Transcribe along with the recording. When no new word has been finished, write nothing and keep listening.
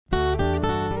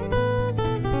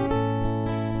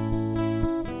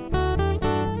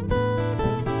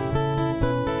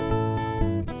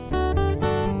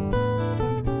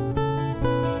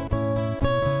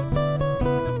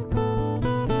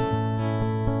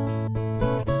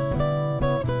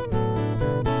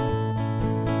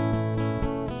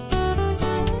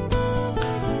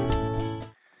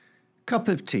Cup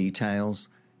of Tea Tales,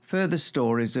 further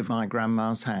stories of my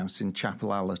grandma's house in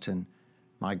Chapel Allerton,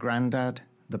 my grandad,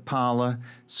 the parlour,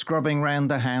 scrubbing round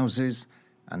the houses,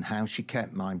 and how she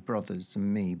kept my brothers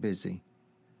and me busy.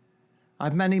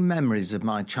 I've many memories of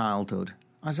my childhood,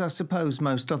 as I suppose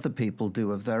most other people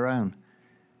do of their own.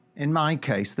 In my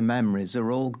case, the memories are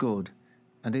all good,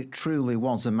 and it truly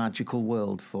was a magical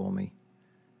world for me.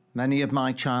 Many of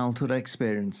my childhood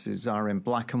experiences are in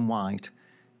black and white,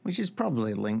 which is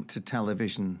probably linked to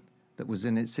television that was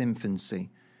in its infancy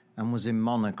and was in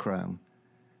monochrome,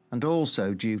 and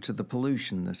also due to the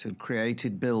pollution that had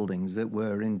created buildings that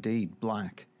were indeed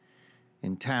black.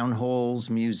 In town halls,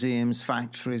 museums,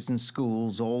 factories and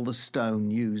schools, all the stone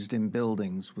used in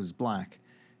buildings was black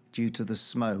due to the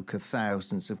smoke of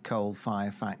thousands of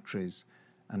coal-fire factories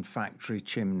and factory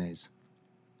chimneys.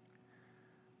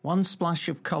 One splash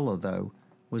of colour, though,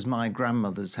 was my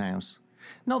grandmother's house.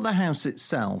 Not the house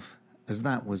itself, as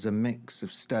that was a mix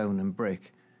of stone and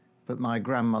brick, but my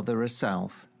grandmother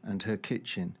herself and her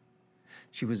kitchen.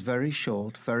 She was very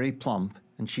short, very plump,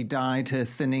 and she dyed her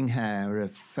thinning hair a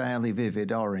fairly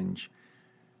vivid orange.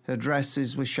 Her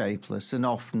dresses were shapeless and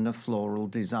often of floral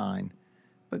design,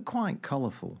 but quite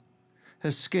colourful.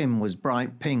 Her skin was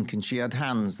bright pink and she had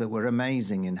hands that were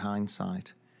amazing in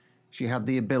hindsight. She had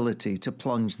the ability to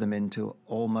plunge them into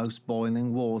almost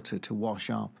boiling water to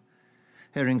wash up.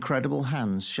 Her incredible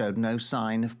hands showed no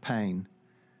sign of pain,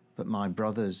 but my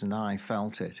brothers and I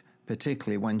felt it,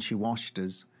 particularly when she washed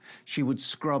us. She would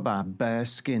scrub our bare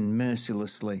skin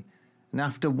mercilessly, and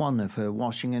after one of her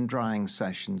washing and drying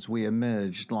sessions we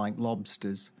emerged like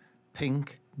lobsters,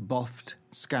 pink, buffed,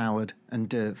 scoured and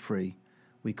dirt-free.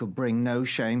 We could bring no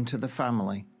shame to the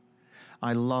family.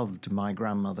 I loved my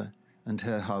grandmother, and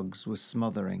her hugs were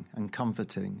smothering and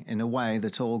comforting in a way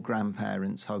that all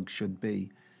grandparents' hugs should be,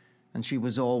 and she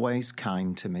was always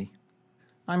kind to me.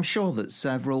 I'm sure that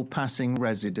several passing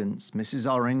residents, Mrs.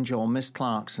 Orange or Miss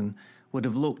Clarkson, would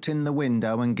have looked in the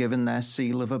window and given their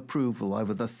seal of approval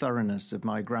over the thoroughness of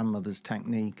my grandmother's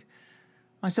technique.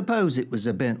 I suppose it was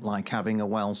a bit like having a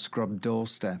well-scrubbed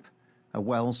doorstep. A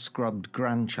well-scrubbed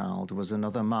grandchild was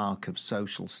another mark of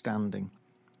social standing.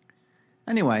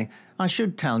 Anyway, I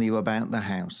should tell you about the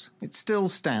house. It still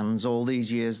stands all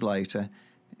these years later.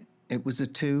 It was a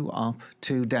 2-up,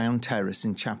 2-down terrace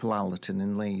in Chapel Allerton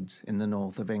in Leeds, in the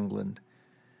north of England.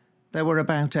 There were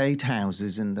about 8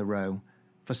 houses in the row.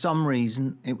 For some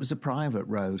reason, it was a private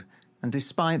road, and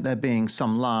despite there being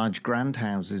some large grand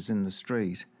houses in the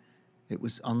street, it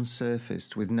was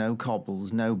unsurfaced with no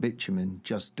cobbles, no bitumen,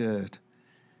 just dirt.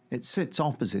 It sits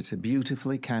opposite a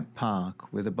beautifully kept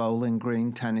park with a bowling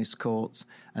green, tennis courts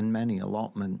and many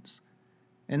allotments.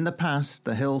 In the past,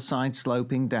 the hillside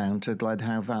sloping down to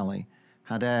Gledhow Valley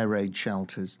had air raid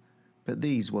shelters, but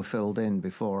these were filled in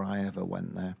before I ever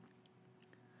went there.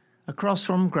 Across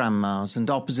from Grandma's and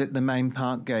opposite the main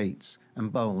park gates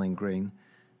and bowling green,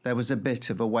 there was a bit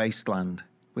of a wasteland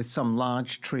with some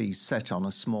large trees set on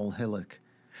a small hillock.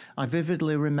 I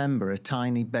vividly remember a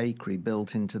tiny bakery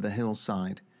built into the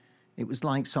hillside. It was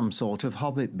like some sort of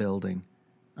hobbit building,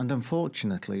 and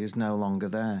unfortunately is no longer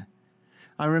there.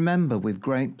 I remember with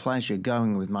great pleasure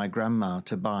going with my grandma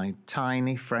to buy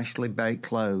tiny, freshly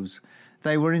baked loaves.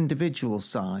 They were individual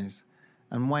size,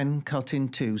 and when cut in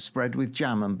two, spread with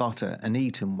jam and butter and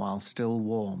eaten while still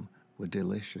warm, were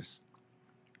delicious.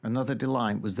 Another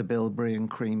delight was the bilberry and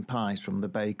cream pies from the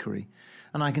bakery,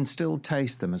 and I can still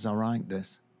taste them as I write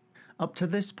this. Up to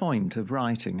this point of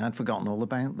writing, I'd forgotten all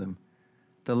about them.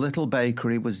 The little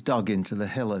bakery was dug into the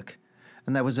hillock,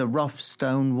 and there was a rough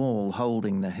stone wall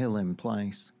holding the hill in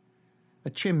place. A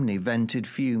chimney vented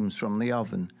fumes from the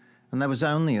oven, and there was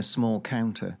only a small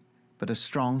counter, but a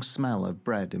strong smell of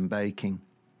bread and baking.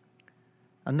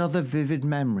 Another vivid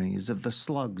memory is of the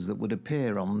slugs that would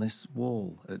appear on this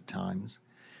wall at times.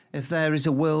 If there is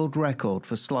a world record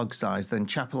for slug size, then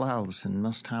Chapel Allerton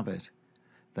must have it.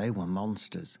 They were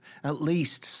monsters, at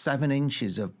least 7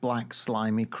 inches of black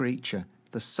slimy creature,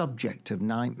 the subject of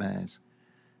nightmares.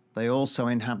 They also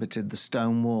inhabited the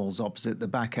stone walls opposite the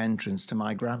back entrance to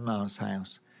my grandma's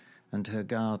house and her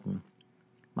garden.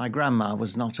 My grandma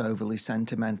was not overly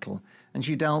sentimental, and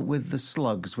she dealt with the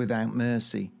slugs without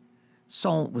mercy.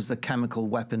 Salt was the chemical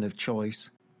weapon of choice.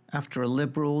 After a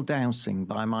liberal dousing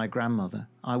by my grandmother,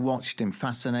 I watched in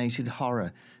fascinated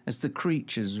horror as the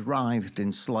creatures writhed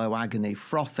in slow agony,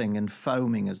 frothing and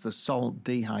foaming as the salt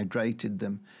dehydrated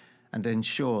them and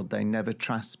ensured they never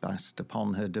trespassed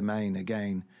upon her domain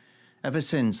again. Ever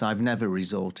since, I've never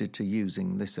resorted to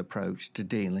using this approach to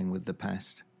dealing with the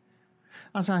pest.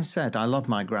 As I said, I love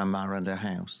my grandma and her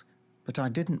house, but I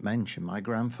didn't mention my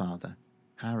grandfather,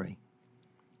 Harry.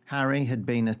 Harry had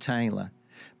been a tailor,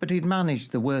 but he'd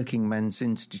managed the Working Men's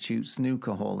Institute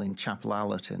snooker hall in Chapel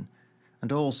Allerton and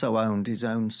also owned his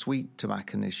own sweet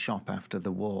tobacconist shop after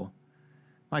the war.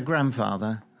 My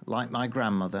grandfather, like my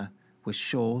grandmother, was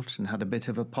short and had a bit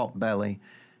of a pot belly,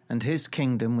 and his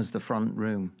kingdom was the front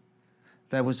room.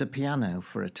 There was a piano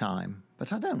for a time,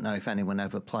 but I don't know if anyone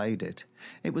ever played it.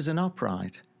 It was an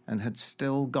upright and had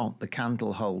still got the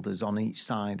candle holders on each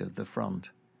side of the front.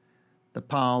 The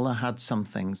parlour had some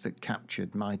things that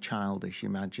captured my childish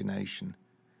imagination.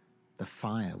 The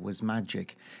fire was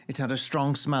magic. It had a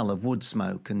strong smell of wood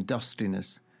smoke and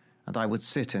dustiness, and I would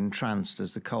sit entranced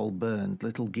as the coal burned.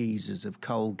 Little geysers of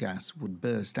coal gas would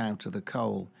burst out of the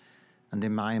coal, and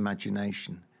in my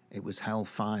imagination it was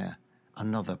hellfire,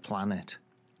 another planet.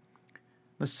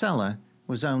 The cellar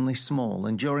was only small,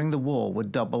 and during the war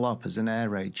would double up as an air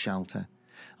raid shelter.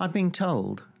 I've been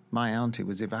told my auntie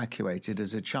was evacuated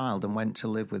as a child and went to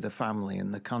live with a family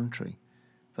in the country,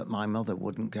 but my mother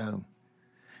wouldn't go.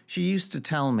 She used to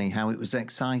tell me how it was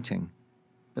exciting,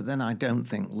 but then I don't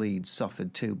think Leeds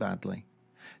suffered too badly.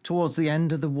 Towards the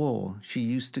end of the war, she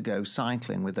used to go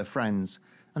cycling with her friends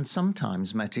and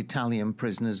sometimes met Italian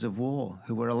prisoners of war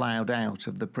who were allowed out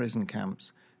of the prison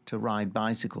camps to ride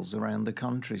bicycles around the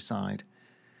countryside.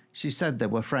 She said they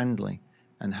were friendly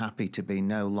and happy to be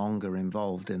no longer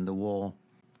involved in the war.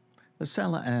 The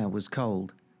cellar air was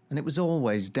cold, and it was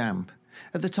always damp.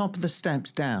 At the top of the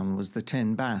steps down was the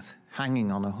tin bath,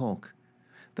 hanging on a hook.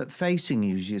 But facing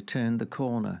you as you turned the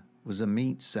corner was a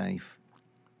meat safe.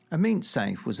 A meat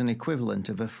safe was an equivalent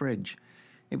of a fridge.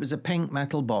 It was a pink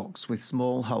metal box with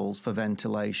small holes for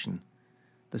ventilation.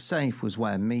 The safe was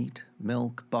where meat,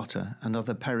 milk, butter, and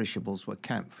other perishables were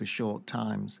kept for short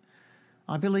times.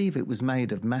 I believe it was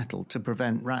made of metal to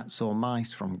prevent rats or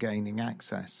mice from gaining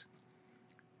access.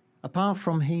 Apart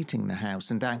from heating the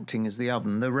house and acting as the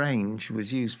oven, the range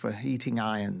was used for heating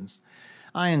irons.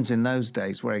 Irons in those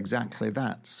days were exactly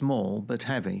that, small but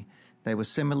heavy. They were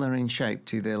similar in shape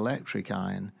to the electric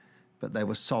iron, but they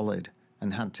were solid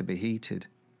and had to be heated.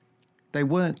 They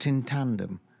worked in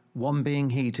tandem, one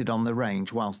being heated on the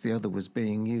range whilst the other was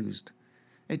being used.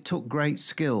 It took great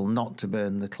skill not to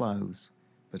burn the clothes,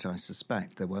 but I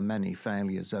suspect there were many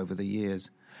failures over the years.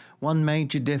 One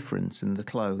major difference in the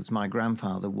clothes my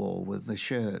grandfather wore were the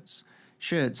shirts.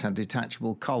 Shirts had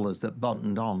detachable collars that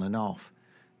buttoned on and off.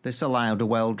 This allowed a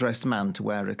well-dressed man to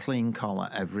wear a clean collar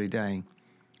every day.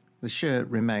 The shirt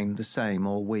remained the same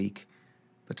all week,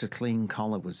 but a clean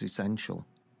collar was essential.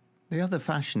 The other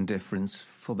fashion difference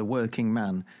for the working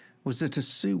man was that a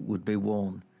suit would be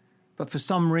worn, but for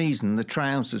some reason the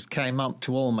trousers came up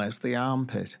to almost the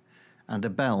armpit, and a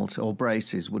belt or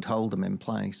braces would hold them in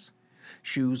place.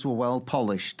 Shoes were well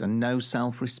polished, and no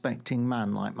self-respecting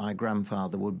man like my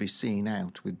grandfather would be seen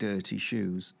out with dirty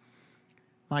shoes.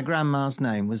 My grandma's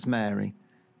name was Mary,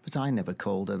 but I never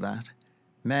called her that.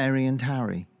 Mary and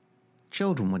Harry.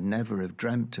 Children would never have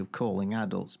dreamt of calling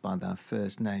adults by their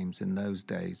first names in those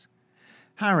days.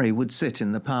 Harry would sit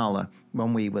in the parlour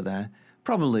when we were there,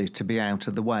 probably to be out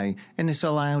of the way, and it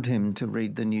allowed him to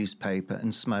read the newspaper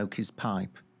and smoke his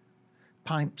pipe.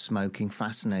 Pipe smoking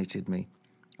fascinated me.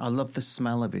 I loved the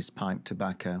smell of his pipe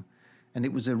tobacco, and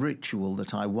it was a ritual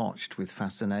that I watched with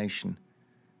fascination.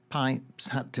 Pipes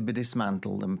had to be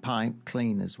dismantled, and pipe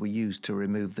cleaners were used to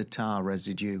remove the tar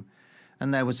residue,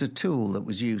 and there was a tool that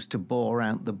was used to bore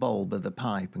out the bulb of the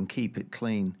pipe and keep it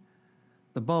clean.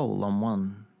 The bowl on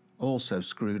one also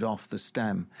screwed off the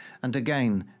stem, and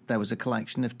again there was a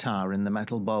collection of tar in the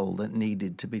metal bowl that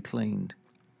needed to be cleaned.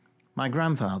 My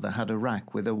grandfather had a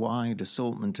rack with a wide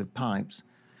assortment of pipes,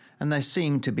 and there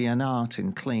seemed to be an art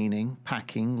in cleaning,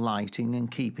 packing, lighting,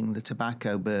 and keeping the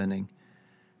tobacco burning.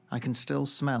 I can still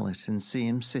smell it and see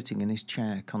him sitting in his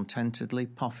chair contentedly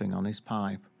puffing on his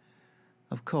pipe.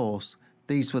 Of course,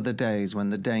 these were the days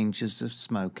when the dangers of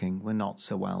smoking were not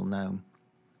so well known.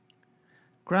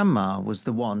 Grandma was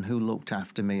the one who looked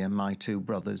after me and my two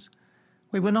brothers.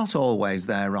 We were not always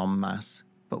there en masse,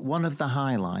 but one of the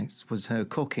highlights was her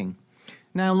cooking.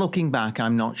 Now, looking back,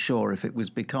 I'm not sure if it was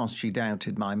because she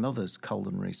doubted my mother's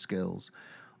culinary skills,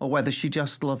 or whether she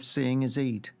just loved seeing us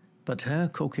eat, but her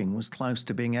cooking was close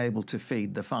to being able to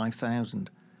feed the 5,000.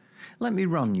 Let me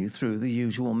run you through the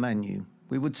usual menu.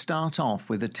 We would start off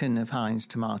with a tin of Heinz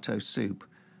tomato soup,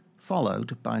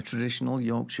 followed by traditional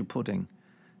Yorkshire pudding.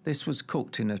 This was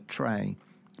cooked in a tray,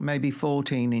 maybe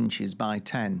 14 inches by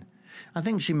 10. I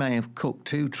think she may have cooked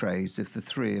 2 trays if the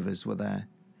 3 of us were there.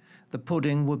 The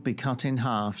pudding would be cut in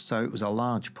half, so it was a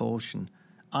large portion.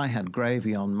 I had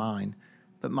gravy on mine,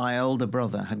 but my older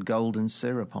brother had golden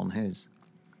syrup on his.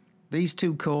 These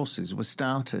two courses were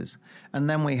starters, and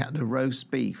then we had a roast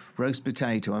beef, roast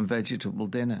potato and vegetable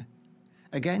dinner.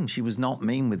 Again, she was not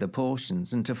mean with the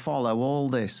portions, and to follow all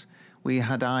this, we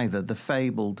had either the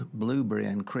fabled blueberry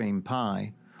and cream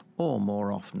pie, or,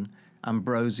 more often,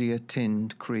 ambrosia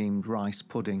tinned creamed rice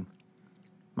pudding.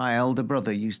 My elder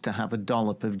brother used to have a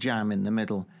dollop of jam in the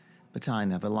middle, but I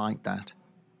never liked that.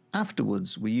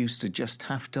 Afterwards, we used to just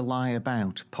have to lie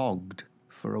about, pogged,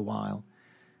 for a while.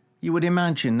 You would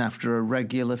imagine after a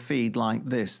regular feed like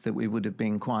this that we would have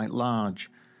been quite large,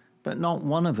 but not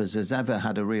one of us has ever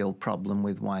had a real problem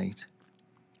with weight.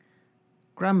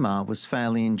 Grandma was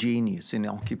fairly ingenious in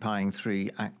occupying 3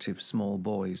 active small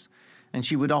boys, and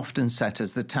she would often set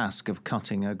us the task of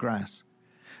cutting her grass.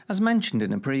 As mentioned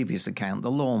in a previous account,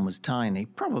 the lawn was tiny,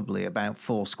 probably about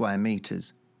 4 square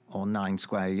metres, or 9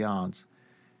 square yards.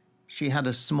 She had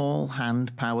a small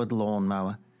hand-powered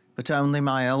lawnmower, but only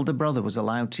my elder brother was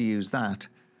allowed to use that,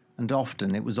 and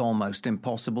often it was almost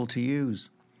impossible to use,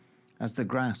 as the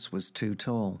grass was too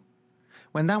tall.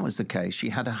 When that was the case, she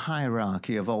had a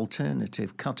hierarchy of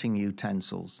alternative cutting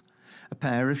utensils, a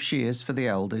pair of shears for the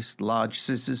eldest, large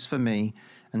scissors for me,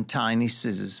 and tiny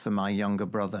scissors for my younger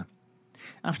brother.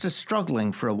 After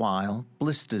struggling for a while,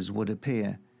 blisters would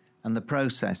appear, and the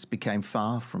process became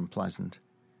far from pleasant.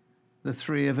 The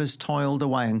 3 of us toiled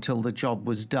away until the job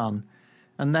was done,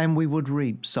 and then we would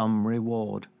reap some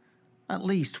reward. At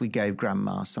least we gave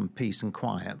Grandma some peace and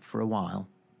quiet for a while.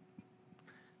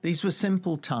 These were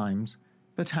simple times,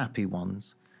 but happy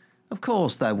ones. Of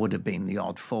course there would have been the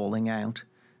odd falling out,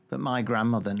 but my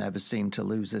grandmother never seemed to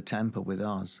lose her temper with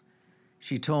us.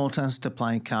 She taught us to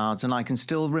play cards, and I can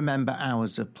still remember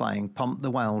hours of playing Pump the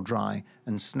Well Dry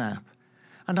and Snap.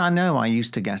 And I know I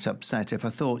used to get upset if I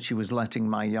thought she was letting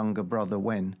my younger brother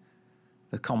win.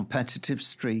 The competitive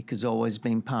streak has always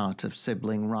been part of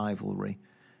sibling rivalry,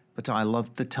 but I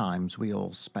loved the times we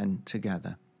all spent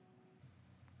together.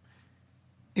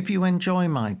 If you enjoy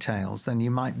my tales, then you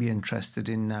might be interested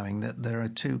in knowing that there are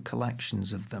 2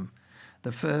 collections of them.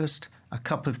 The first, A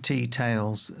Cup of Tea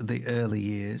Tales, The Early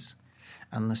Years,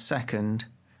 and the second,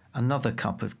 Another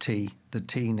Cup of Tea, The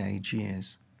Teenage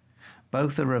Years.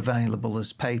 Both are available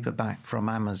as paperback from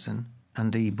Amazon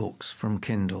and ebooks from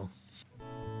Kindle.